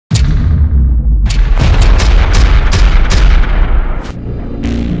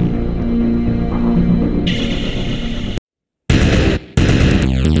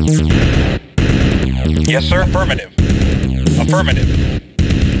Yes, sir. Affirmative. Affirmative.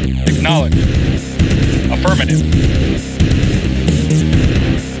 Acknowledge. Affirmative.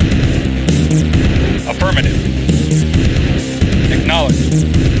 Affirmative. Acknowledge.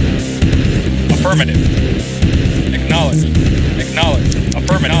 Affirmative. Acknowledge. Acknowledge.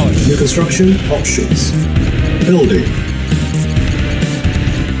 Affirmative. New construction options. Building.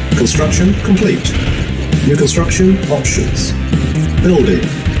 Construction complete. New construction options. Building.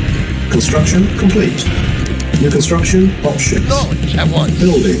 Construction complete. New construction options. Acknowledge at once.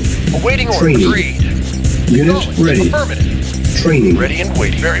 Building. Awaiting order. Training. Agreed. Unit ready. Affirmative. Training. Ready and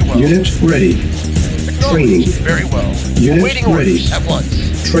waiting. Very well. Unit ready. Training. Very well. Unit Awaiting ready. orders at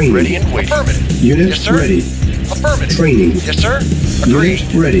once. Training. Ready and waiting. Affirmative. Unit Yes, sir. ready. Affirmative. Training. Yes, sir. Agreed.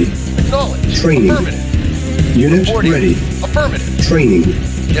 Unit ready. Acknowledge. Training. Affirmative. Unit Reporting. ready. Affirmative. Training.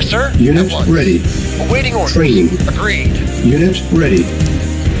 Yes, sir. Unit At once. ready. Awaiting orders. Training. Agreed. Unit ready.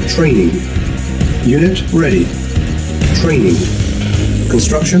 Training. Unit ready. Training.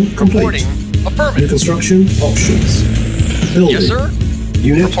 Construction complete. Reporting. New Affirmative. construction options. Building. Yes, sir.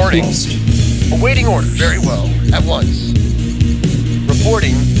 Unit Reporting. lost. Awaiting orders. Very well. At once.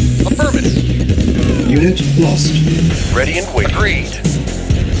 Reporting. Affirmative. Unit lost. Ready and waiting. Agreed.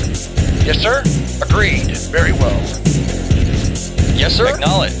 Yes, sir. Agreed. Very well. Yes, sir.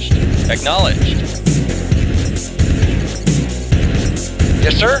 Acknowledged. Acknowledged.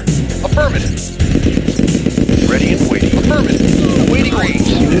 Yes, sir. Affirmative. Ready and waiting. Affirmative. Awaiting orders.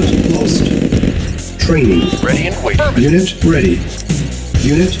 Unit lost. Training. Ready and waiting. Affirmative. Unit ready.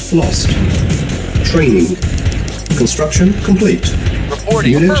 Unit lost. Training. Construction complete.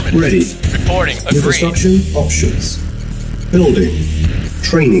 Reporting. Unit Affirmative. ready. Reporting. New Agreed. construction options. Building.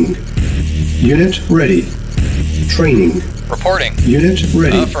 Training. Unit ready. Training. Reporting. Unit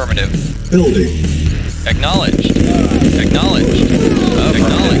ready. Affirmative. Building. Acknowledged. Acknowledged.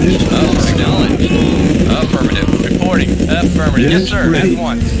 Acknowledged. Acknowledged. Affirmative. Reporting. Affirmative. Yes, sir. Ready. At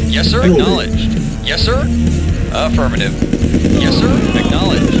once. Yes, sir. Building. Acknowledged. Yes, sir. Affirmative. Yes, sir.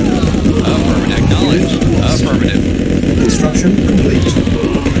 Acknowledged. Affirmative. Acknowledged. Affirmative. Construction complete.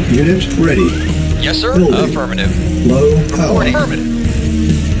 Unit ready. Yes, sir. Building. Affirmative. Low power. Reporting. Affirmative.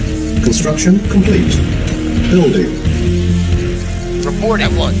 Construction complete. Building. Reporting.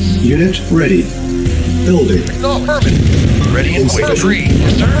 At once. Unit ready. Building. No, affirmative. Ready and waiting. Insufficient. Agreed.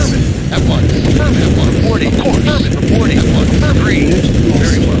 Yes, sir. Affirmative. At once. Affirmative. At once. Reporting. Of course. Affirmative. Reporting. At once. Agreed. Unit lost.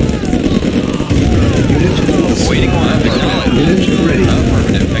 Very well. Unit lost. Waiting on. Acknowledged. Unit ready.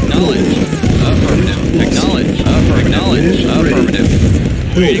 Affirmative. Acknowledged. Affirmative. Acknowledged. Acknowledged. Unit ready. Affirmative.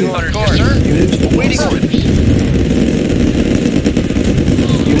 Waiting Building. orders. Yes, Yes, sir. sir. Unit Waiting lost. orders.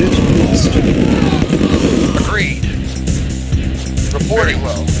 Unit lost. Agreed. Reporting. Very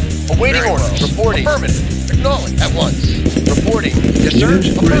well. Awaiting Very orders. well. Reporting. Affirmative. Acknowledged. At once. Reporting. Yes, sir. Unit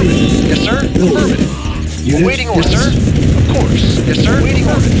Affirmative. ready. Yes, sir. Building. Affirmative. Unit Awaiting orders. lost. Yes, sir. Of course. Yes, sir. Waiting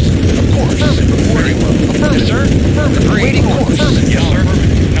orders. Of course. Affirmative. Reporting. Affirmative. Yes, sir. Affirmative. Waiting orders. Affirmative. Yes, sir.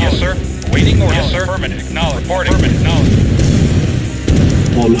 Yes, sir. Waiting orders. Yes, sir. Affirmative. Acknowledged. Reporting. Acknowledged.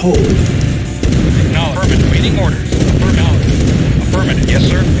 On hold. Acknowledged. Affirmative. Waiting orders. Acknowledged. Affirmative. Yes,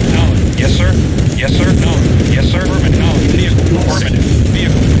 sir. Acknowledged. Yes, sir. Yes, sir. Acknowledged. Yes, sir. Affirmative. Acknowledged. Vehicle. Affirmative.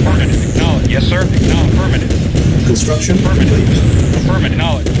 Vehicle. Affirmative. Acknowledged. Yes, sir. Acknowledged. Affirmative. Construction Affirmative. complete. Affirmative.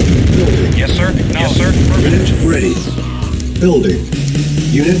 Acknowledged. Building. Yes, sir. Yes, sir. Affirmative. Unit ready. Building.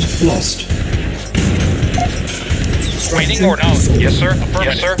 Unit lost. Waiting order. Yes, sir. Affirmative.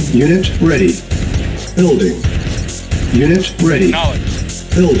 Yes, sir. Unit ready. Building. Unit ready.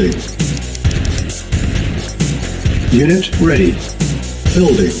 Acknowledged. Building. Unit ready.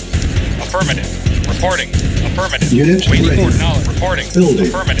 Building. Affirmative. Reporting. Affirmative. Unit Waiting ready. order. Knowledge. Reporting. Building.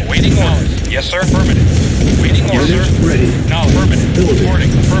 Affirmative. Waiting orders. Yes, sir. Affirmative. Waiting orders, Unit sir. ready. Now, affirmative. Building.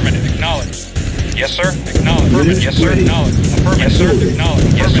 Reporting. Affirmative. Acknowledged. Yes, sir. Acknowledged. Affirmative. Unit Yes, sir. ready. Acknowledged. Affirmative. Yes, sir. Building.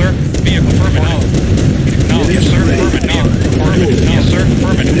 Acknowledged. Yes, sir. Vehicle. Affirmative. Acknowledged. Yes, sir. Unit ready. Affirmative. Affirmative. Building. Yes, sir.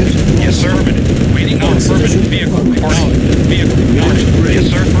 Affirmative. Unit Yes, sir. Affirmative. Waiting on affirmative. Vehicle. Acknowledged. Vehicle. Acknowledged. ready. Yes,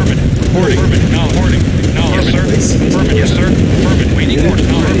 sir. Affirmative. Reporting. Affirmative. Acknowledged. Yes, sir. Affirmative. Yes, sir. Affirmative. Waiting Unit order.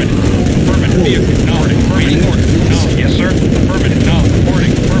 ready. Affirmative. Affirmative. Vehicle. Acknowledged. Waiting order. Acknowledged. Yes, sir. Affirmative. Acknowledged.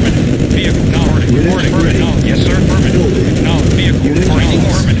 Reporting. Affirmative. Vehicle. Acknowledged. Unit Reporting. ready. Acknowledged. Yes, sir. Affirmative. Building. Acknowledged. Vehicle. Unit Waiting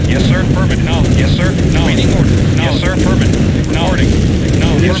lost. order. Yes, sir. Affirmative. Acknowledged. Yes, sir. Waiting order. Yes, sir. Affirmative. Acknowledged.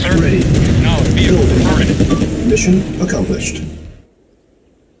 Acknowledged. Yes, Unit sir. ready. Acknowledged. Vehicle. Building. Affirmative. Mission accomplished.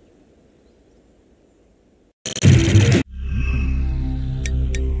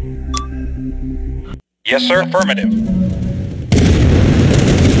 Yes, sir. Affirmative.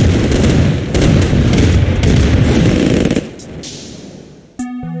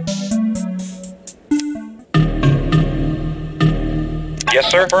 Yes,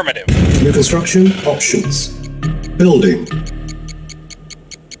 sir. Affirmative. New construction options. Building.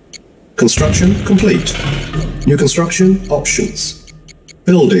 Construction complete. New construction options.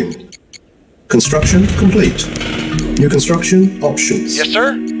 Building. Construction complete. New construction options. Yes,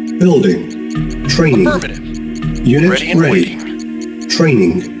 sir. Building. Training. Affirmative. Unit Ready and ready. waiting.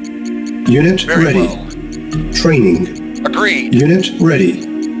 Training. Unit Very ready. well. Training. Agreed. Unit ready.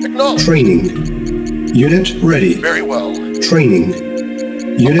 Acknowledged. Training. Unit ready. Very well. Training.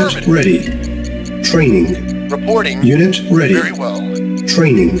 Unit Affirmative. ready. Training. Reporting. Unit ready. Very well.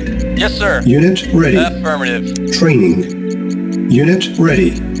 Training. Yes, sir. Unit ready. Affirmative. Training. Unit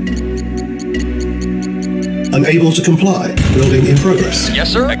ready. Unable to comply. Building in progress. Yes,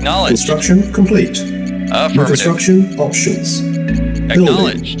 sir. Acknowledged. Construction complete. New Affirmative. construction options. Building.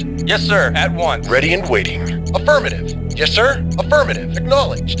 Acknowledged. Yes, sir. At once. Ready and waiting. Affirmative. Yes, sir. Affirmative.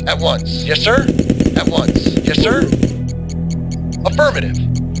 Acknowledged. At once. Yes, sir. At once. Yes, sir. Affirmative.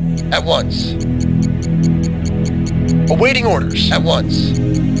 At once. Awaiting orders. At once.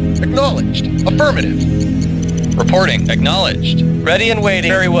 Acknowledged. Affirmative. Reporting. Acknowledged. Ready and waiting.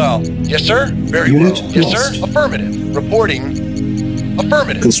 Very well. Yes, sir. Very Unit well. Yes, lost. sir. Affirmative. Reporting.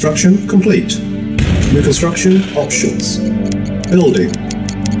 Affirmative. Construction complete. New construction options. Building.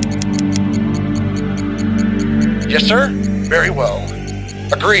 Yes, sir. Very well.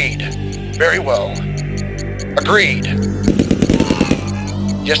 Agreed. Very well. Agreed.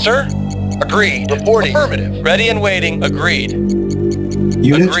 Yes, sir. Agreed. Reporting. Affirmative. Ready and waiting. Agreed.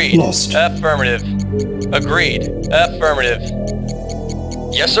 Unit Agreed. lost. Affirmative. Agreed. Affirmative.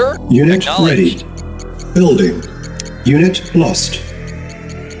 Yes, sir. Unit ready. Acknowledged. Building. Unit lost.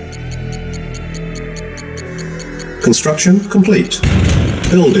 Construction complete.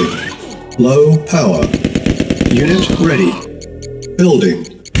 Building. Low power. Unit ready. Building.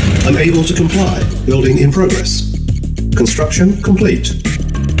 Unable to comply. Building in progress. Construction complete.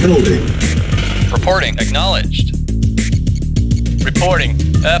 Building. Reporting. Acknowledged. Reporting.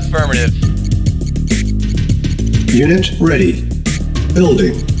 Affirmative. Unit ready.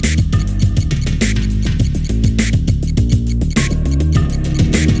 Building.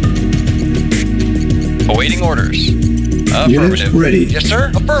 Awaiting orders. Unit Affirmative. ready. Yes,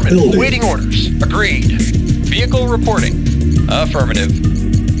 sir. Affirmative. Building. Awaiting orders. Agreed. Vehicle reporting. Affirmative.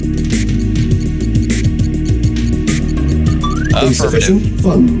 Insufficient Affirmative.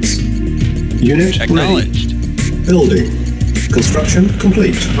 funds. Unit ready. Acknowledged. Building. Construction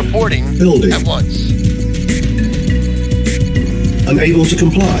complete. Reporting. Building. At once. Unable to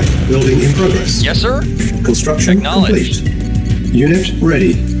comply. Building in progress. Yes, sir. Construction Acknowledged. complete. Unit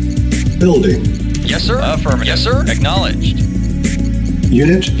ready. Building. Yes, sir. Affirmative. Yes, sir. Acknowledged.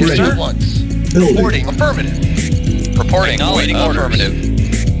 Unit Yes, ready. sir. At once. Building. Reporting. Affirmative. Reporting. Awaiting orders. Affirmative.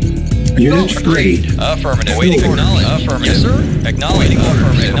 Unit Agreed. ready. Affirmative. Awaiting Waiting orders. acknowledged. Affirmative. Yes, sir. Acknowledging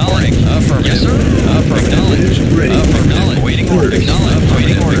orders. Acknowledging. Affirmative. Yes, sir. Affirmative. Unit ready. Affirmative. Waiting order. Orders. Acknowledge.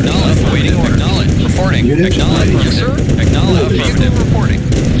 Waiting order. Acknowledge. Waiting order. Acknowledge. Reporting. Unit Acknowledge. ready. Yes, sir. Acknowledge. Building. Affirmative. Reporting.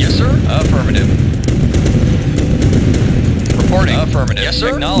 Yes, sir. Affirmative. Reporting. Affirmative. Yes, sir.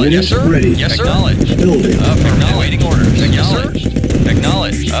 Acknowledge. Unit Yes, sir. ready. Yes, sir. Acknowledge. Building. Affirmative. Waiting orders. Acknowledged.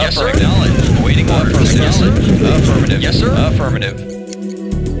 Acknowledge. Yes, sir. Acknowledge. Waiting orders. Yes, sir. Affirmative. Yes, sir. Affirmative.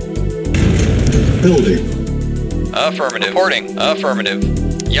 Building. Affirmative. Reporting. Affirmative.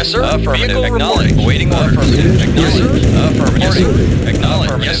 Yes, sir. Affirmative. Acknowledge. Waiting orders. Affirmative. Acknowledge. Affirmative.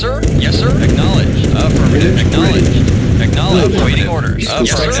 Acknowledge. Yes, sir. Yes, sir. Acknowledge. Affirmative. Acknowledge. Acknowledge. Waiting orders.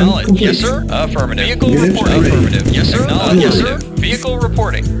 Construction Acknowledge. Yes, complete. sir. Affirmative. Vehicle Unit reporting. ready. Affirmative. Yes, sir. Building. Yes, sir. Vehicle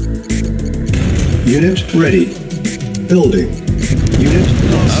reporting. Unit ready. Building. Unit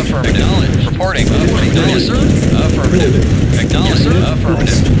lost. Affirmative. Acknowledge. Reporting. Yes, sir. Affirmative. Building. Acknowledge. Yes, sir.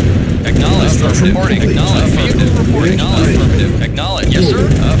 Affirmative. Lost. Acknowledge. Construction Reporting. complete. Acknowledge. Vehicle reporting. Unit ready. Affirmative. Acknowledge. Yes, sir.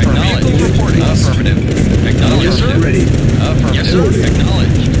 Building. Acknowledge. Unit Reporting. lost. Affirmative. Acknowledge. Yes, sir. Unit ready. Affirmative. Yes, sir. Building.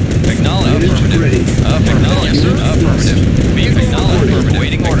 Acknowledge. Acknowledge. Unit Affirmative. ready. Acknowledge. Yes, sir. Affirmative. Vehicle acknowledge. Affirmative.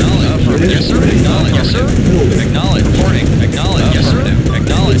 Waiting order. Affirmative. Yes, sir. Acknowledge. Yes, sir. Building. Acknowledge. Reporting. Acknowledge. Yes, sir.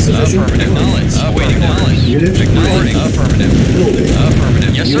 Acknowledge. Insufficient Affirmative. Acknowledge. Waiting acknowledge. Unit Acknowledging. ready. Affirmative. Building.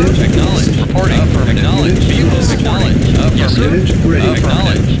 Affirmative. Yes, sir. Unit Acknowledge. lost. Reporting. Acknowledge. Unit Vehicles lost. acknowledge. Yes, sir. Unit ready.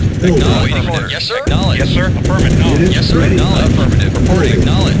 Acknowledge. Building. Acknowledge. Waiting order. Yes, sir. Acknowledge. Yes, sir. Affirmative. No. Unit Yes, sir. ready. Acknowledge. Affirmative. Reporting.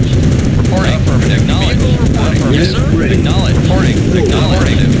 Acknowledge. Reporting. Affirmative. Acknowledge. Vehicle reporting. Yes, Unit sir. ready. Acknowledge. Reporting.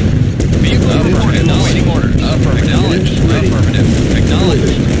 Acknowledge. Vehicle reporting. Awaiting orders. Affirmative. Acknowledge. Unit ready. Affirmative.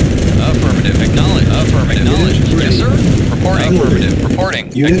 Acknowledge. Affirmative. Acknowledge. Affirmative. Acknowledge. Unit Yes, sir. ready. Reporting. Building. Affirmative. Reporting.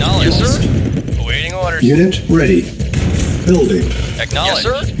 Unit Acknowledge. Yes, lost. sir. Awaiting orders. Unit ready. Building. Acknowledge. Yes,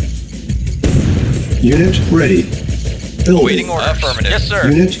 sir. Unit ready. Building. Awaiting orders. Affirmative. Yes, sir.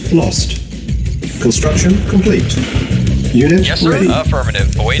 Unit lost. Construction complete. Unit Yes, sir. ready.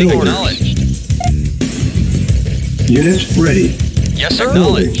 Affirmative. Awaiting Building. acknowledged. Unit ready. Yes, sir.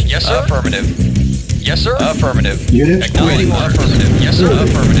 Acknowledged. Yes, sir. Affirmative. Yes, sir. Affirmative. Unit Acknowledged. ready. Affirmative. Yes, sir. Building.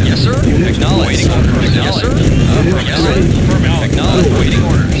 Affirmative. Yes, sir. Unit Acknowledged. ready. Yes, sir. Unit Yes, sir. ready. Acknowledged. Building. Waiting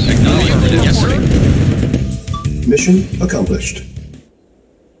orders. Acknowledged. Yes, sir. Mission accomplished.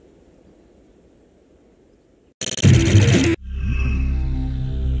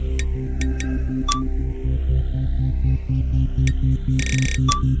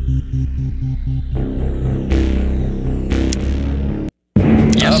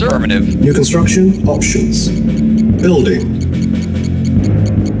 Yes, sir. Affirmative. New construction options. Building.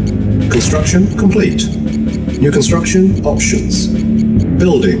 Construction complete. New construction options.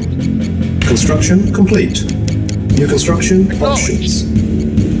 Building. Construction complete. New construction options.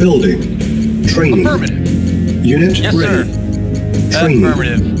 Building. Training. Affirmative. Unit Yes, ready. sir. Training.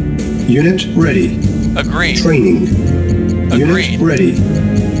 Affirmative. Unit ready. Agreed. Training. Agreed. Unit ready.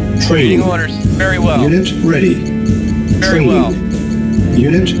 Waiting Training. orders. Very well. Unit ready. Very Training. well.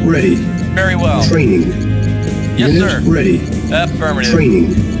 Unit ready. Very well. Training. Yes, Unit sir. ready. Affirmative.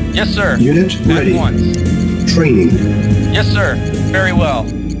 Training. Yes, sir. Unit ready. At once. Training. Yes, sir. Very well.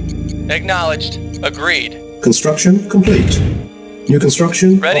 Acknowledged. Agreed. Construction complete. New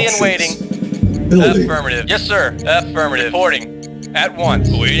construction Ready and options. waiting. Building. Affirmative. Yes, sir. Affirmative. Reporting. At once.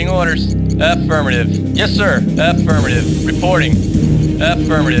 Awaiting orders. Affirmative. Yes, sir. Affirmative. Reporting.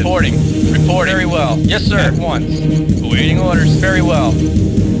 Affirmative. Reporting. Reporting. Very well. Yes, sir. At once. Awaiting orders. Very well.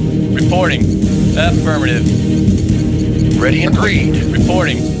 Reporting. Affirmative. Ready and agreed.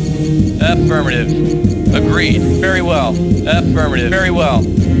 Reporting. Affirmative. Agreed. Very well. Affirmative. Very well.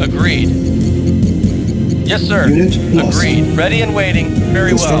 Agreed. Yes, sir. Unit lost. Agreed. Ready and waiting.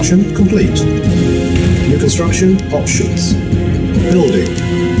 Very well. Construction complete. New construction options. Building.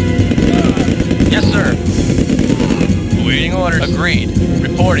 Yes, sir. Awaiting orders. Agreed.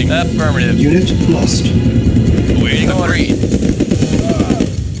 Reporting. Affirmative. Unit lost. Awaiting orders.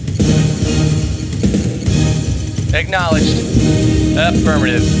 Acknowledged.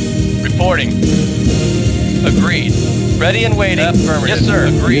 Affirmative. Reporting. Agreed. Ready and waiting. Affirmative. Yes, sir.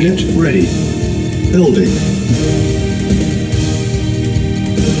 Agreed. Unit ready. Building.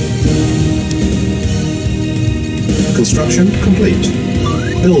 Construction complete.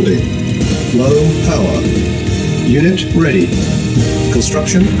 Building. Low power. Unit ready.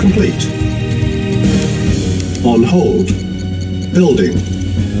 Construction complete. On hold. Building.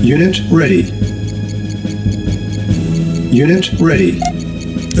 Unit ready. Unit ready.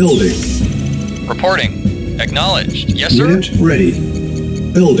 Building. Reporting. Acknowledged. Yes, sir. Unit ready.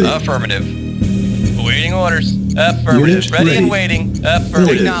 Building. Affirmative. Awaiting orders. Affirmative. Unit Ready ready. and waiting. Affirmative.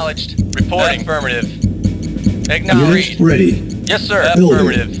 Building. Acknowledged. Reporting. Affirmative. Unit Acknowledged. ready. Yes, sir. Building.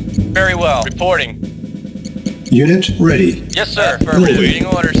 Affirmative. Very well. Reporting. Unit ready. Yes, sir. Building. Affirmative. Awaiting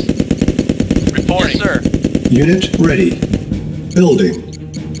orders. Reporting. Yes, sir. Unit ready. Building.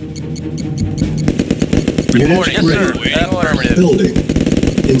 Unit Reporting. Yes, sir. ready. Waiting orders. Building.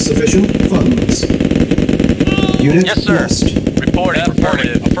 Insufficient funds. Unit Yes, sir. lost. Reporting.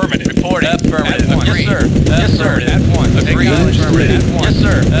 Affirmative. Affirmative. Reporting. Affirmative. At once. Yes, sir. Yes, sir. At once. Agreed. Unit ready. At once. Yes,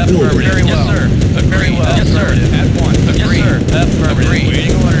 sir. Affirmative. Building. Yes, sir. Very well. Yes, sir. At once. Agreed. Yes, sir. Affirmative.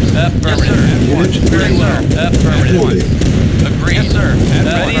 Waiting orders. Affirmative. Unit Very well. Affirmative. Building. Agreed. Yes, sir.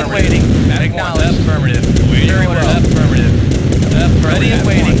 Ready and waiting. Acknowledged. Affirmative. Very well. Affirmative. Ready and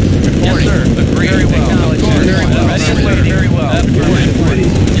waiting. Yes, sir. Agreed. Very well. Acknowledged. Very well. Ready and waiting. Very well. Unit ready.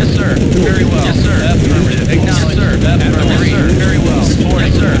 Yes, sir. Very well. Yes, sir. Affirmative. Acknowledged. Sir. Affirmative. Yes, sir. Very well.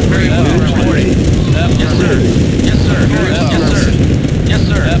 Yes, sir. Very well. Ready. Yes, sir. Yes, sir. Very well. Yes, sir. Yes,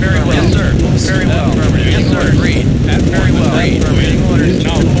 sir. Very well. Yes, sir. Very well. Yes, sir. Agreed. Very well. Waiting orders.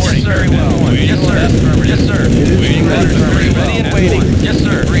 Now reporting. Very well. Yes, sir. Yes, sir. Waiting orders. Ready and waiting. Yes,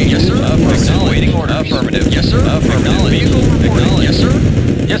 sir. Yes, sir. Affirmative. Waiting order. Affirmative. Yes, sir. Affirmative. Vehicle reporting. Yes, sir.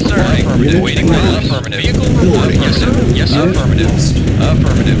 Yes, sir. Affirmative. Waiting order. Affirmative. Vehicle reporting. Yes, sir. Yes, sir. Affirmative.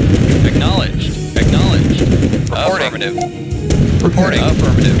 Affirmative. Acknowledged. Acknowledged. Affirmative. Reporting.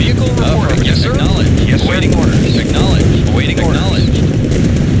 Affirmative. Vehicle reporting. Yes, sir. Acknowledged. Yes, waiting orders. Acknowledged. Awaiting acknowledged.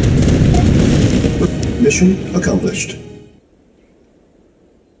 Mission accomplished.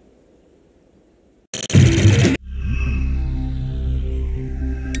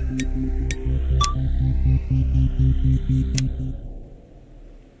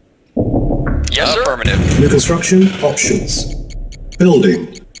 Yes, sir. Affirmative. New construction options.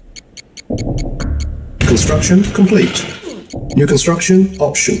 Building. Construction complete. New construction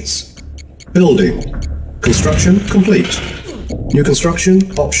options. Building. Construction complete. New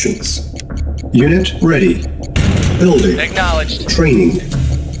construction options. Unit ready. Building. Acknowledged. Training.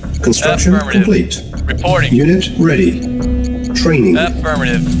 Construction Affirmative. complete. Reporting. Unit ready. Training.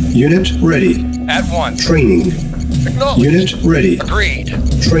 Affirmative. Unit ready. At once. Training. Acknowledged. Unit ready. Agreed.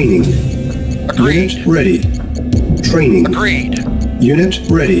 Training. Agreed. Unit ready. Training. Agreed. Unit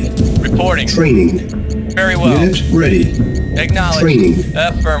ready. Reporting. Training. Very well. Unit ready. Acknowledged. Training.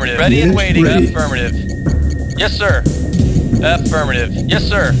 Affirmative. Ready and Unit waiting. ready. Affirmative. Yes, sir. Affirmative. Yes,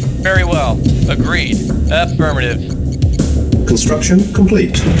 sir. Very well. Agreed. Affirmative. Construction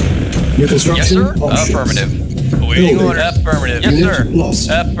complete. New construction Yes, sir. options. Affirmative. Awaiting Building. order. Affirmative. Yes, Unit sir. lost.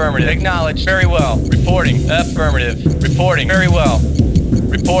 Affirmative. Acknowledged. Very well. Reporting. Affirmative. Reporting. Very well.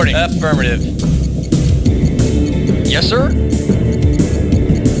 Reporting. Affirmative. Yes, sir.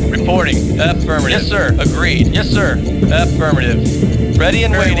 Reporting. Affirmative. Yes, sir. Agreed. Yes, sir. Affirmative. Ready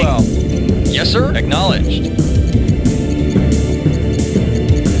and waiting. Well. Yes, sir. Acknowledged.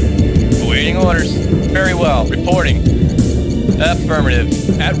 Awaiting orders. Very well. Reporting.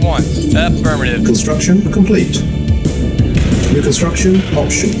 Affirmative. At once. Affirmative. Construction complete. New construction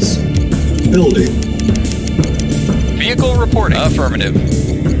options. Building. Vehicle reporting. Affirmative.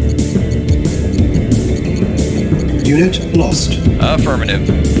 Unit lost. Affirmative.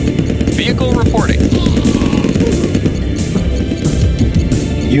 Vehicle reporting.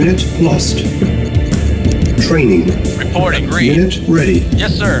 Unit lost. Training. Reporting. Agreed. Unit ready.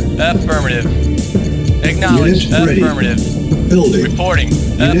 Yes, sir. Affirmative. Acknowledged. Unit ready. Affirmative. Building. Reporting.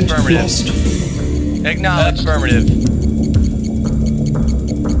 Unit Affirmative. lost. Acknowledged. Affirmative.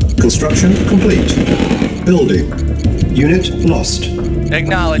 Construction complete. Building. Unit lost.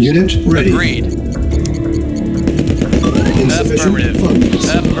 Acknowledged. Unit ready. Agreed. Insufficient Affirmative. funds.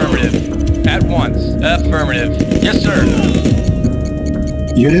 Affirmative. At once. Affirmative. Yes, sir.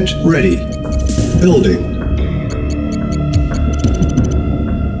 Unit ready. Building.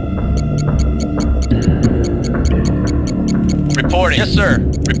 Reporting. Yes, sir.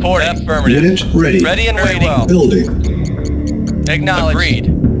 Reporting. Affirmative. Unit ready. Ready and Very waiting. well. Building. Acknowledged. Agreed.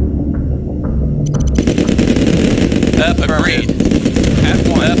 Agreed. At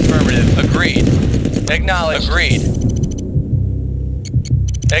once. Affirmative. Agreed. Acknowledged. Agreed.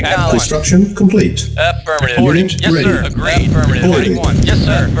 Acknowledged. Construction complete. Affirmative. Reporting. Yes, Ready. sir. Agreed. Affirmative. Reporting. Waiting one. Yes,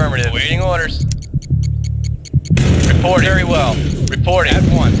 sir. Affirmative. Waiting orders. Reporting. Very well. Reporting. At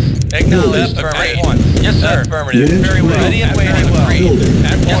once. Acknowledged. Affirmative. At once. Yes, sir. Affirmative. Unit Very well. ready. Ready and waiting. Agreed. Building.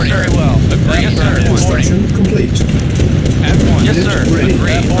 At once. Yes, very well. Agreed. Yes, sir. Reporting. Construction complete. At once. Yes, Unit sir. ready.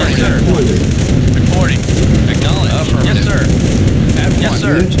 Agreed. Yes, sir. Building. Reporting. Acknowledged. Affirmative. Yes, sir. At yes,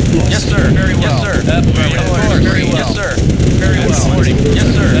 sir. Unit lost. Yes, sir. Very well. Yes, sir. Affirmative. Very well. Yes, sir. Very well. Reporting. Yes,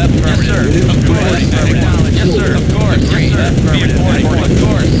 sir. Yes, sir. Of course. Acknowledged. Yes, sir. Of course. Yes, sir. Affirmative. Of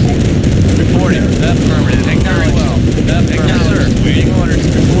course. Reporting. Affirmative. Very well. Yes, sir. Waiting orders.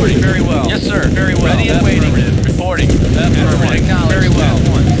 Reporting. Very well. Yes, sir. Very well. Ready and waiting. Reporting. Affirmative. Acknowledged. Very well.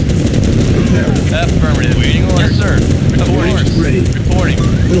 Prepare. Affirmative. Waiting orders. Yes, sir. Of course. Ready. Reporting.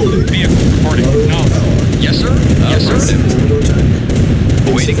 Building. Vehicle reporting. Low Acknowledged. power. Yes, sir. Yes, sir. Assets under attack.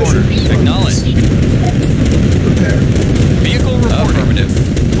 Awaiting Insufficient orders. funds. Acknowledged. Prepare. Vehicle reporting. Affirmative.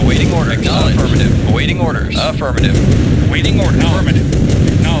 Awaiting orders. Acknowledged. Affirmative. Awaiting orders. Affirmative. Waiting order. Affirmative.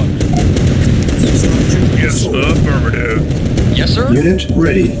 Acknowledged. Construction Yes, sold. affirmative. Yes, sir. Unit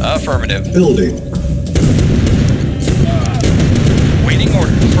ready. Affirmative. Building. Waiting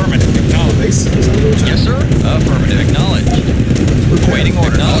order. Affirmative. Acknowledged. Base is under attack. Yes, sir. Affirmative. Acknowledged. Prepare. Awaiting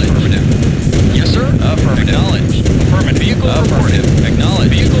orders. Affirmative. Yes, sir. Affirmative. Acknowledged. Affirmative. Vehicle affirmative. Acknowledged.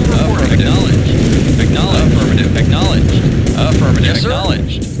 Vehicle reporting. Acknowledged. Acknowledged. Affirmative. Acknowledged. Affirmative. Yes, sir.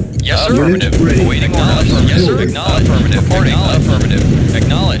 Acknowledged. Yes, sir. Unit Affirmative. ready. Awaiting orders. Yes, sir. Acknowledged. Affirmative. Reporting. Affirmative.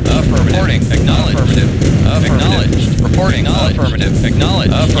 Acknowledged. Affirmative. Reporting. Acknowledged. Affirmative. Acknowledged. Reporting. Affirmative.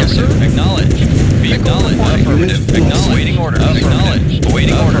 Acknowledged. Yes, sir. Acknowledged. Vehicle reporting. Affirmative. Acknowledged. Awaiting orders. Acknowledged.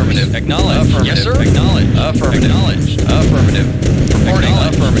 Awaiting orders. Acknowledged. Yes, sir. Acknowledged. Affirmative. Acknowledged. Affirmative. Reporting.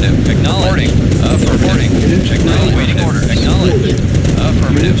 Affirmative. Acknowledged. Affirmative. Acknowledged. Waiting order. Acknowledged.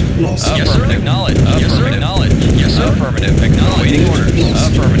 Affirmative. Unit lost. Yes, sir. Acknowledged. Yes, sir. Acknowledged. Yes, sir. Affirmative. Acknowledged. Waiting orders.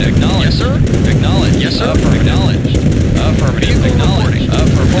 Affirmative. Acknowledged. Yes, sir. Acknowledged. Yes, sir. Acknowledged. Affirmative. Acknowledged.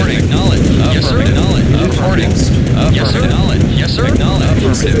 Reporting. Acknowledged. Yes, sir. Acknowledged. Reporting. Yes, sir. Acknowledged. Yes, sir. Acknowledged.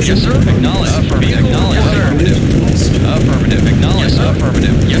 Affirmative. Yes, sir. Acknowledged. Affirmative. Acknowledged. Affirmative. Affirmative. Acknowledged.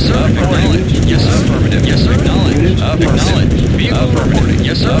 Affirmative. Yes, sir. Acknowledged. Yes, sir. Affirmative. Yes, sir. Acknowledged. Acknowledged. Vehicle reporting.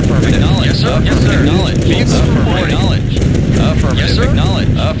 Yes, sir. Affirmative. Yes, sir. Yes, sir. Acknowledged. Vehicle reporting. Acknowledged. Affirmative. Yes, sir.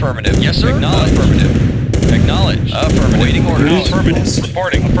 Acknowledged. Affirmative. Yes, sir. Acknowledged. Affirmative. Acknowledged. Affirmative. Waiting order. Affirmative.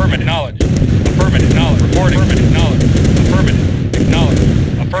 Reporting. Affirmative. Acknowledged. Affirmative. Acknowledged. Reporting. Affirmative. Acknowledged. Affirmative. Acknowledged.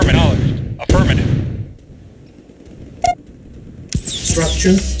 Affirmative. Affirmative.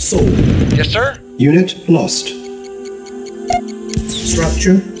 Structure sold. Yes, sir. Unit lost.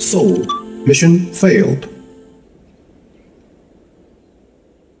 Structure sold. Mission failed.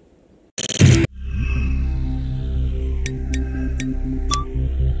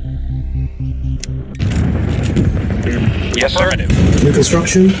 Yes, sir. New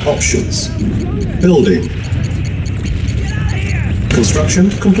construction options. Building. Construction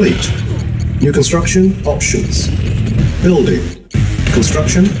complete. New construction options. Building.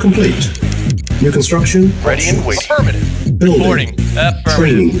 Construction complete. New construction Ready and waiting. Affirmative. Building. Reporting. Affirmative.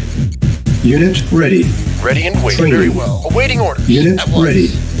 Training. Unit ready. Ready and waiting. Training. Very well. Awaiting orders. Unit At once. ready.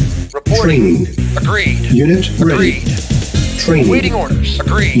 Reporting. Training. Agreed. Unit ready. Agreed. Training. Awaiting orders.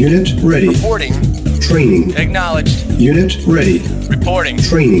 Agreed. Unit ready. Reporting. Training. Acknowledged. Unit ready. Reporting.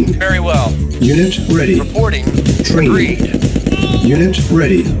 Training. Very well. Unit ready. Reporting. Training. Agreed. Unit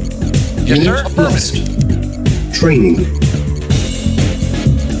ready. Yes, Unit sir. lost. Training.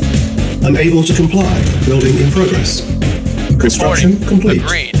 Unable to comply. Building in progress. Construction Reporting. complete.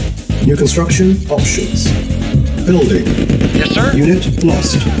 Agreed. New construction options. Building. Yes, sir. Unit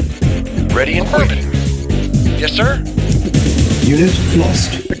lost. Ready and waiting. Yes, sir. Unit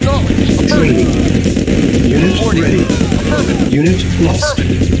lost. Acknowledged. Training. Unit Reporting. ready. Affirmative. Unit lost.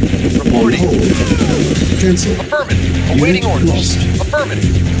 Affirmative. On Reporting. hold. Cancel. Affirmative. Awaiting Unit orders. lost.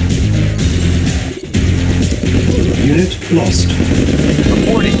 Affirmative. Unit lost.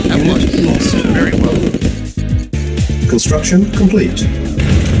 Reporting. At Unit once. lost. Very well. Construction complete.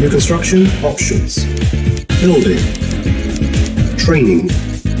 New construction options. Building. Training.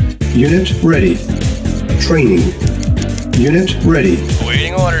 Unit ready. Training. Unit ready.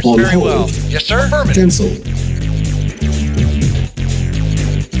 Awaiting orders. On Very hold. well. Yes, sir. Affirmative. Cancel.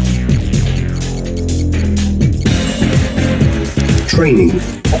 Training.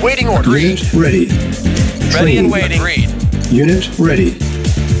 Awaiting orders. Unit ready. Ready and Training. waiting. Agreed. Unit ready.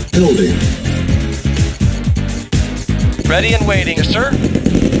 Building. Ready and waiting. Yes, sir.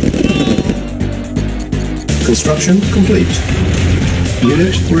 Construction complete.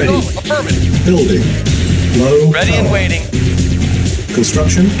 Unit ready. Affirmative. Building. Low Ready power. and waiting.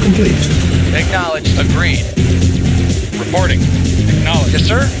 Construction complete. Acknowledged. Agreed. Reporting. Acknowledged. Yes,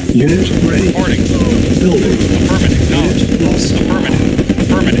 sir. Unit ready. Reporting. Building. Affirmative. Acknowledged. Unit lost. Affirmative.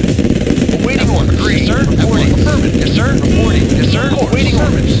 Affirmative. Awaiting orders. Agreed. Yes, sir. Reporting. Affirmative. Yes, sir. Reporting. Yes, sir. Awaiting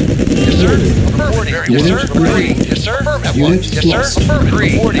orders. Yes, sir. Reporting. Yes, sir. Unit ready. Agreed. Yes, sir. At Unit once. Yes, sir. lost. Affirmative.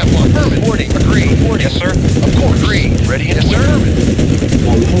 Agreed. Reporting. Reporting. Agreed. Reporting. Yes, sir. Of course. Agreed. Ready and yes, sir.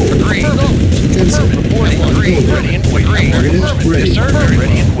 On hold. Agreed. Cancel. Reporting. Agreed. Ready and waiting. Unit ready. Yes, sir.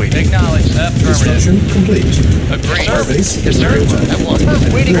 Ready and waiting. Acknowledged. Affirmative. Construction complete. Agreed. Our base Yes, is sir. ready. At once.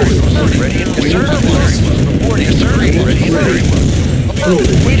 Waiting orders. Ready and yes, sir. Reporting. Yes, sir. Ready and Ready.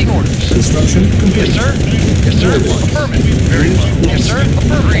 Affirmative. Waiting orders. Construction complete. Yes, sir. Yes, sir. Affirmative. Very well. Yes, sir.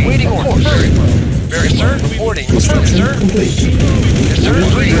 Affirmative. Waiting orders. Very well. Very, sir. Reporting. Construction Yes, sir. complete. Yes, sir.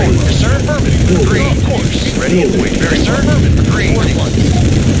 Agreed. Yes, sir. Affirmative. Agreed. Of course. Ready and wait. Very, sir. Agreed. Reporting.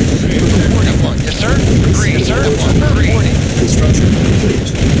 Yes, sir. Agreed. Yes, sir. Reporting. Construction complete.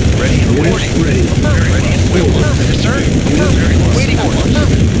 Ready and Unit waiting. ready. Ready and waiting. Yes, sir. Waiting orders.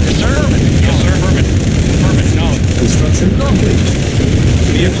 Yes, sir. Yes, sir. Affirmative. Affirmative. Acknowledged. Construction complete.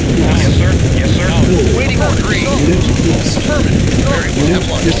 Vehicle. Yes, sir. Yes, sir. Building. Waiting order. Agreed. Unit lost. Affirmative. Very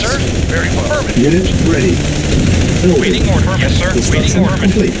well. Yes, sir. Very well. Affirmative. Unit ready. Building. Waiting order. Yes, sir. Waiting Construction order.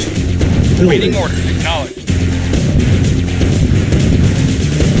 complete. Waiting Building. order. Acknowledged.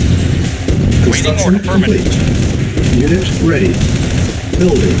 Construction order. Affirmative. complete. Unit ready.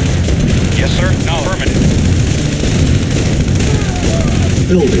 Building. Yes, sir. Affirmative.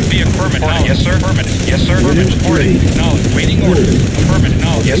 Building. Be affirmative. Yes, sir. Affirmative. Yes, sir. Unit Affirmative. Reporting. ready. Acknowledged. Waiting order. Building. Affirmative.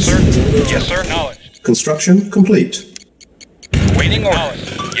 Acknowledged. Yes, sir. Base is under attack. Yes, sir. Acknowledged. Construction complete. Waiting order.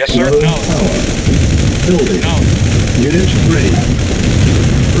 Yes, sir. Low Acknowledged. power. Building. Acknowledged. Unit ready.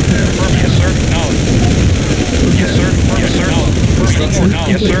 Prepare. Affirmative. Yes, sir. Acknowledged. Yes, sir. Yes, sir. Waiting order.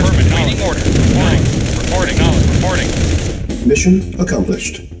 Yes, sir. Affirmative. Waiting order. Reporting. Reporting. Acknowledged. Reporting. Mission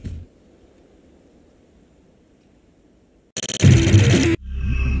accomplished.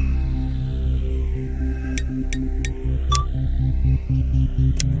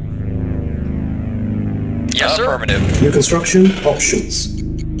 Yes, sir. Affirmative. New construction options.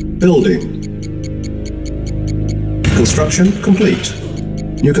 Building. Construction complete.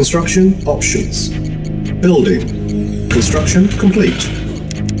 New construction options. Building. Construction complete.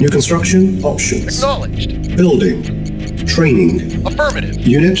 New construction options. Acknowledged. Building. Training. Affirmative.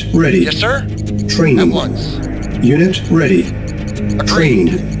 Unit ready. Yes, sir. Training. At once. Unit ready. Agreed.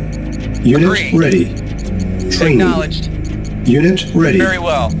 Training. Unit Agreed. ready. Training. Acknowledged. Unit ready. Very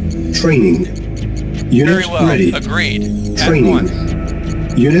well. Training. Unit Very well. ready. Agreed. Training. At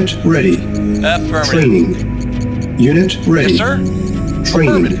once. Unit ready. Affirmative. Training. Unit ready. Yes, sir.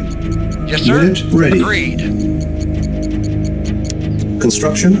 Training. Affirmative. Yes, sir. Unit ready. Agreed.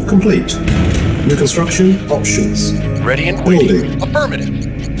 Construction complete. New construction options. Ready and waiting. Building.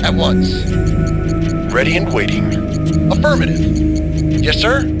 Affirmative. At once. Ready and waiting. Affirmative. Yes,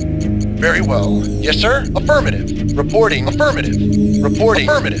 sir. Very well. Yes, sir. Affirmative. Reporting. Affirmative. Reporting.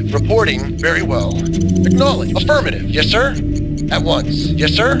 Affirmative. Reporting. Very well. Acknowledge. Affirmative. Yes, sir. At once.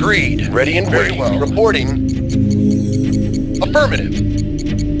 Yes, sir. Agreed. Ready and very well. Reporting. Affirmative.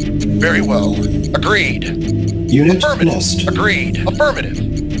 Very well. Agreed. Unit Affirmative. lost. Agreed. Affirmative.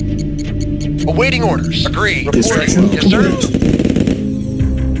 Awaiting orders. Agreed. Construction Reporting. Yes, sir. complete.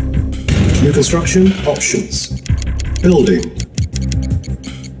 New construction options. Building.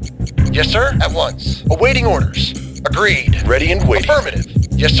 Yes, sir. At once. Awaiting orders. Agreed. Ready and waiting. Affirmative.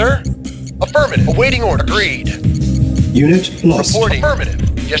 Yes, sir. Affirmative. Awaiting order. Agreed. Unit lost. Reporting.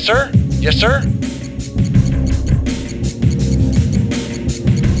 Affirmative. Yes, sir. Yes, sir.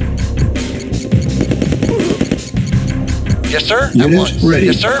 Yes, sir. At Unit once. ready.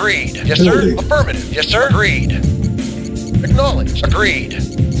 Yes, sir. Agreed. Yes, Building. sir. Affirmative. Yes, sir. Agreed. Acknowledged. Agreed.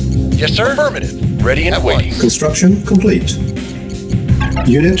 Yes, sir. Affirmative. Ready and waiting. Construction complete.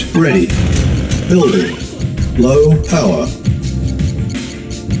 Unit ready. Building. Low power.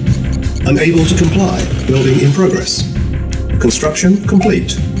 Unable to comply. Building in progress. Construction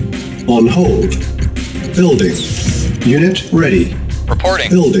complete. On hold. Building. Unit ready. Reporting.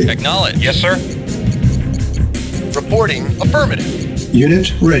 Building. Acknowledge. Yes, sir. Reporting. Affirmative.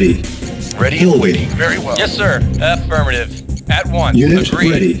 Unit ready. Ready Building. and waiting. Very well. Yes, sir. Affirmative. At once. Unit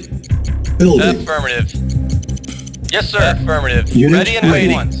Agreed. ready. Building. Affirmative. Yes, sir. Affirmative. Unit Ready and ready.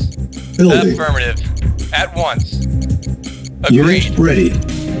 at once. Building. Affirmative. At once. Unit Agreed. ready.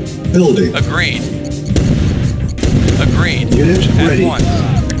 Building. Agreed. Agreed. Unit At ready. once.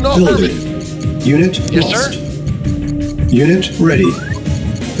 No, Building. affirmative. Unit Yes, lost. sir. Unit ready.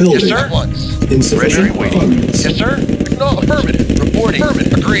 Yes, Building. sir. At once. Insufficient Ready and waiting. funds. Yes, sir. No, affirmative. Reporting.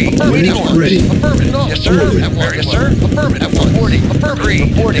 Affirmative. Agreed. Unit Waiting ready. Affirmative. No, yes, sir. Building. At once. Yes, sir. Affirmative. At once. Reporting. Affirmative.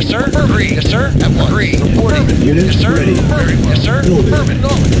 Agreed. Reporting. Yes, sir. Agreed. Yes, sir. At once. Agreed. Reporting. Unit Yes, sir. ready. Affirmative. Yes, sir. Building. Affirmative. No,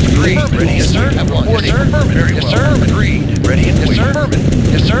 agreed. Ready. Yes, sir. At once. Yes, sir. Affirmative. Yes, sir. Agreed. Ready and waiting. Yes, sir. Affirmative.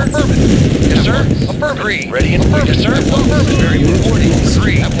 Yes, sir. Affirmative. Yes, sir. Affirmative. Agreed. Ready and waiting. Yes, sir. Affirmative. Very reporting.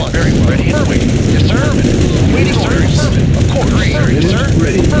 Agreed. At once. Very ready and waiting. Yes, sir. Waiting orders. Of course. Agreed. Yes, sir.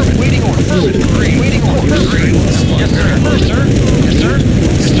 Ready. Affirmative. Waiting orders. Agreed. Waiting orders. Agreed. Yes, sir. Yes, sir. Yes, sir.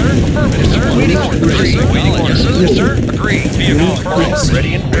 Yes, sir. Affirmative. Yes, sir. Waiting orders. Agreed. Waiting orders. Yes, sir. Agreed. Affirmative.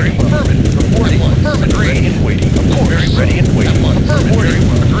 Ready and waiting. Affirmative. Reporting. Affirmative. Ready and waiting. Of course. Very ready and waiting.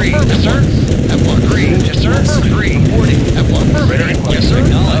 Affirmative. Agreed. Yes, sir. At one. Agreed. Yes, sir. Agreed. Reporting. At one. Ready. Yes, sir.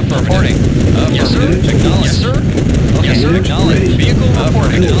 Reporting. Yes, sir. Acknowledge. Yes, sir. Yes, sir. Acknowledge. Vehicle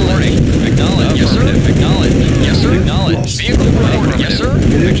reporting. Acknowledge. Acknowledge. Yes, sir. Acknowledge. Yes, sir. Acknowledge. Vehicle reporting. Yes, sir.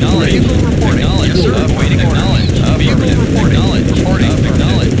 Acknowledge. Vehicle reporting. Yes, sir. Waiting. Acknowledge. Vehicle reporting. Acknowledge. Reporting.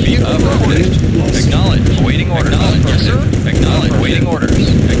 Acknowledge. Vehicle reporting. Acknowledge. Waiting order. Yes, sir. Acknowledge. Waiting orders.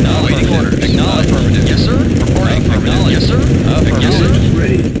 Acknowledge. Waiting orders. Acknowledge. Affirmative. Yes, sir. Reporting. Acknowledge. Yes, sir. Yes, sir.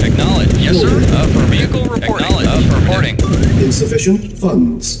 Ready. Acknowledge. Yes, sir. For vehicle reporting. Acknowledge. Reporting. Insufficient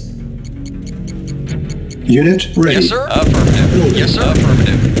funds. Unit ready. Yes, sir. Affirmative. Yes, sir.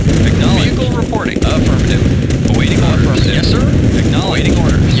 Affirmative. Acknowledge. Vehicle reporting. Affirmative. Awaiting orders. Yes, sir. Acknowledge. Waiting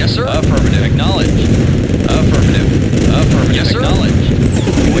orders. Yes, sir. Affirmative. Acknowledge. Affirmative. Affirmative. Yes, sir. Acknowledge.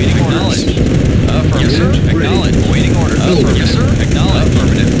 Waiting orders. Affirmative. Yes, sir. Acknowledge. Waiting orders. Affirmative. Yes, sir. Acknowledge.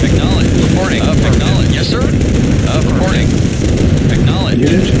 Affirmative. Acknowledge. Reporting. Acknowledge. Yes, sir. Reporting. Acknowledge.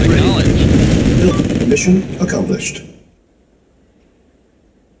 Unit ready. Acknowledge. Mission accomplished.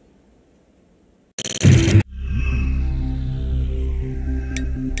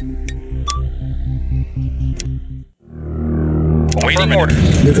 Awaiting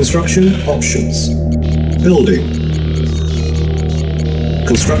orders. New construction options. Building.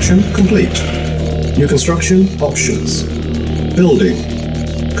 Construction complete. New construction options. Building.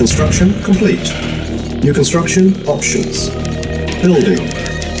 Construction complete. New construction options. Building.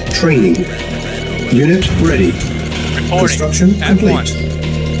 Training. Unit ready. Reporting. Construction At complete. once.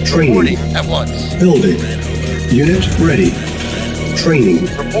 Training. Reporting. At once. Building. Unit ready. Training.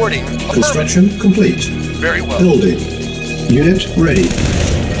 Reporting. Construction complete. Very well. Building. Unit ready.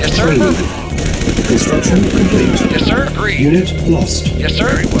 Yes, sir. Training. Affirmative. Construction complete. Yes, sir. Agreed. Unit lost. Yes, sir.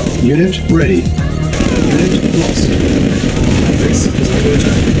 Very well. Unit ready. Unit lost. Base is under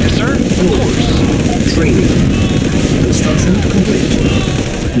attack. Yes, sir. Of course. Training. Construction complete.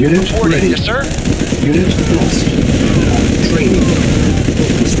 Unit Reporting. ready. Yes, sir. Unit lost. Training.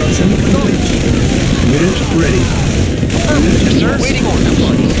 Construction complete. Unit ready. Affirmative. Yes, sir. Waiting order. At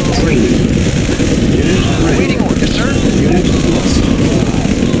once. Training. Unit ready. Waiting order. Yes, sir. Unit lost.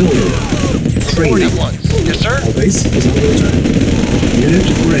 Building.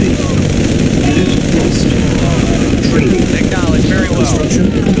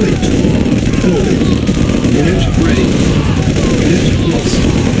 ready. Unit lost.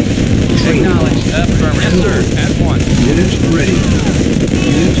 Training. Acknowledged. Affirmative. Yes, sir. At once. Unit ready.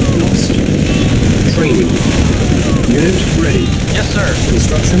 Unit lost. Training. Unit ready. Yes, sir.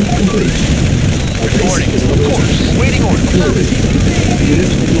 Construction complete. Our base Reporting. is under attack. Waiting order. Building.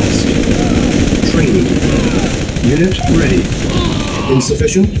 Unit lost. Training. Unit ready.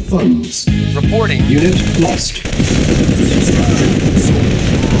 Insufficient funds. Reporting. Unit lost. Construction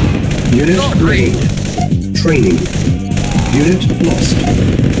sold. Unit ready. Training. Unit lost.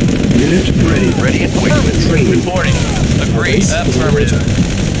 Unit ready. Ready and waiting. Training. Reporting. Agreed. Base is under Affirmative. attack.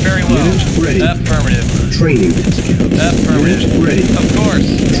 Very well. Unit ready. Affirmative. Training. Affirmative. Unit ready. Of course.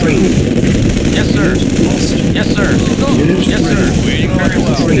 Training. Yes, sir. Unit lost. Yes, sir. Unit Yes, sir. ready. Waiting very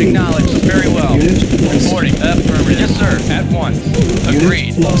well. Training. Acknowledged. Very well. Unit lost. Reporting. Affirmative. Yes, sir. At once.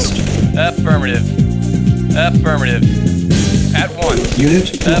 Agreed. Unit lost. Affirmative. Affirmative. At once. Unit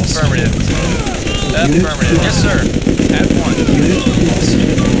lost. Affirmative. Affirmative. Yes, sir. At once. Unit lost.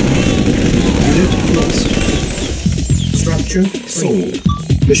 Unit lost. Structure sold.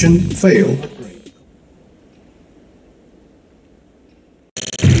 Mission failed.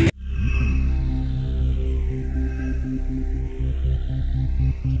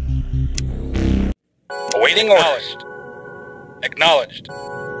 Awaiting orders. Acknowledged.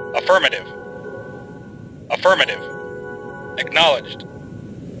 Affirmative. Affirmative. Acknowledged.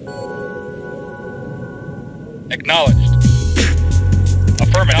 Acknowledged.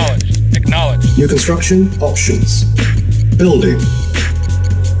 Affirmative. Acknowledged. New construction options. Building.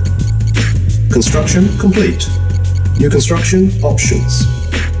 Construction complete. New construction options.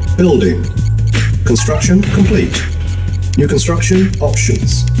 Building. Construction complete. New construction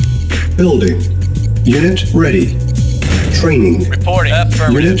options. Building. Unit ready. Training. Reporting.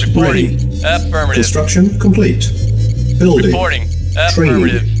 Affirmative. Unit Reporting. ready. Affirmative. Construction complete. Building. Reporting. Training.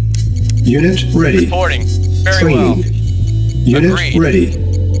 Affirmative. Unit ready. Reporting. Very well. Training. Unit Agreed. ready.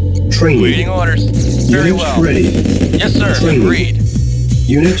 Training. Waiting orders. Very Unit well. ready. Yes, sir. Training. Agreed.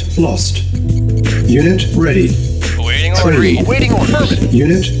 Unit lost. Unit ready. Waiting Training. order. Waiting order.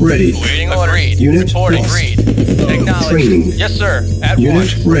 Unit ready. Waiting order. Unit Reporting. lost. Agreed. Acknowledged. Training. Yes, sir. At Unit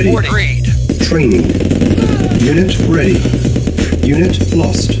once. ready. Reporting. Agreed. Training. Unit ready. Unit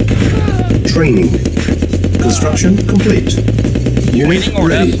lost. Training. Construction complete. Unit Waiting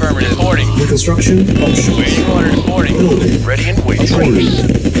order. ready. Affirmative. Reporting. New construction options. Waiting orders. Reporting. Building. Ready and waiting Training.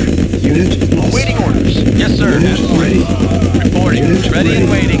 orders. Unit lost. Waiting orders. Yes, sir. Unit ready. Reporting. Unit Ready and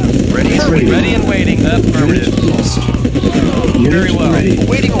ready. waiting. Ready and Training. ready and waiting. Affirmative. Unit lost. Unit Very well. ready.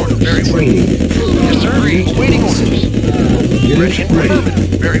 Waiting orders. Very well. Training. Yes, sir. Unit Waiting lost. orders. Unit ready.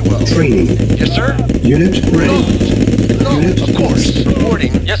 Very well. Training. Yes, sir. Unit ready. Unit Of course. lost.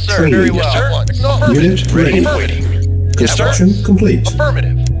 Reporting. Yes, sir. Training. Very well. Yes, Affirmative. Unit Ready ready. and waiting. Construction complete.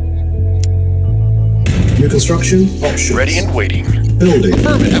 Affirmative. New construction options. Ready and waiting. Building.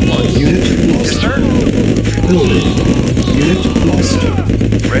 Affirmative. Unit lost. Yes, sir. Building. Unit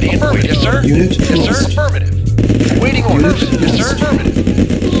lost. Ready and waiting. Yes, sir. Unit Yes, lost. sir. Affirmative. Waiting orders. Unit Yes, sir. lost.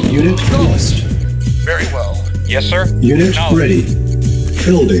 Affirmative. Unit lost. Very well. Yes, sir. Unit Acknowledged. ready.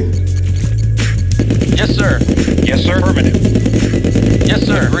 Building. Yes, sir. Yes, sir. Affirmative. Yes,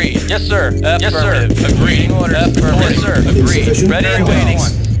 sir. Agreed. Yes, sir. Yes, sir. Agreed. Affirmative. Yes, sir. Agreed. Insufficient Ready and funds.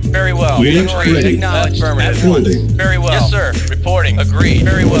 waiting. Very well. Unit Agreed. ready. Acknowledged. Affirmative. Building. Very well. Yes, sir. Reporting. Agreed.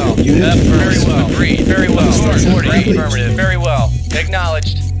 Very well. Unit Very lost. well. Agreed. Very well. Construction Reporting. complete. Affirmative. Very well.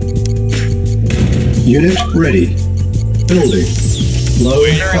 Acknowledged. Unit ready. Building. Low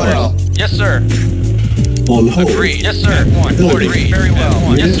Very well. power. Yes, sir. On hold. Agreed. Yes, sir. Building. Agreed. Very well.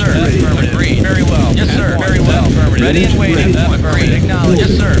 Yes, Unit sir. ready. Agreed. Very well. Yes, sir. Very well. Ready and waiting. Agreed. Acknowledged.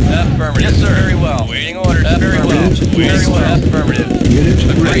 Yes, sir. Affirmative. Yes, sir. Very well. Waiting orders. Very well. Very well. Affirmative. Unit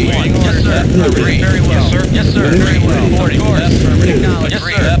Agreed. ready. Yes, sir. Agreed. Very well. Yes, sir. Yes, sir. Unit Very well. ready. Of course. Affirmative. Acknowledged. Yes,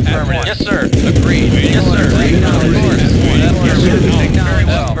 sir. Affirmative. Yes, sir. Agreed. Yes, sir. Acknowledged. Of course. Affirmative. Very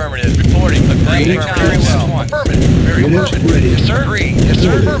well. Affirmative. Reporting. Agreed. Very well. Affirmative. Very Unit affirmative. ready. Yes, sir. Agreed. Yes,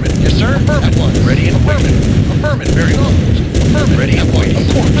 sir. Affirmative. Yes, sir. Affirmative. Ready and affirmative. Affirmative. Very well. Affirmative. Ready and waiting. Of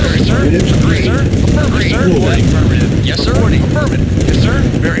course. Very, sir. Unit Agreed. Sir. Affirmative. Sir. Building. Affirmative. Yes, sir. Affirmative. Yes, sir.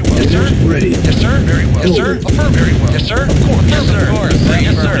 Very well. Yes, sir. Unit ready. Yes, sir. Very well. Yes, sir. Building. Affirmative. Very well. Yes, sir. Of course. Yes, sir. Of course.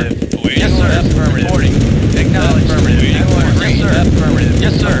 Yes, sir. Yes, sir. Affirmative. Reporting. Acknowledged. Affirmative. Yes, sir. Affirmative.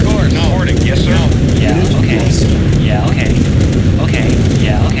 Yes, sir. Of course. Reporting. Yes, sir. Yeah, Unit okay. lost. Yeah, okay. Okay.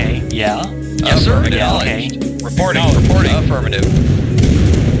 Yeah, okay. Yeah. Yes, sir. Yeah, okay. Reporting. Reporting. Affirmative.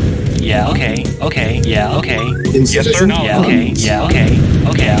 Yeah, okay. Okay. Yeah, okay. Insufficient no. Yeah, okay. funds. Yeah, okay.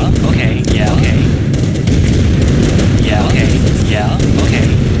 Okay. Yeah, okay. Yeah, okay. Yeah, okay. Yeah, okay.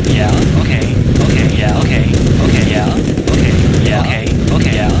 Yeah, okay. Okay. Yeah, okay. Okay. Yeah. Okay. Yeah, okay.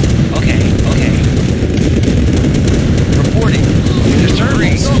 Okay. Yeah. Okay. Okay.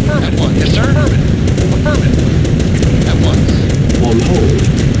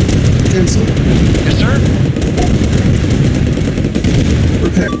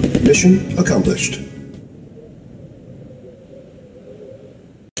 Prepare. Mission accomplished.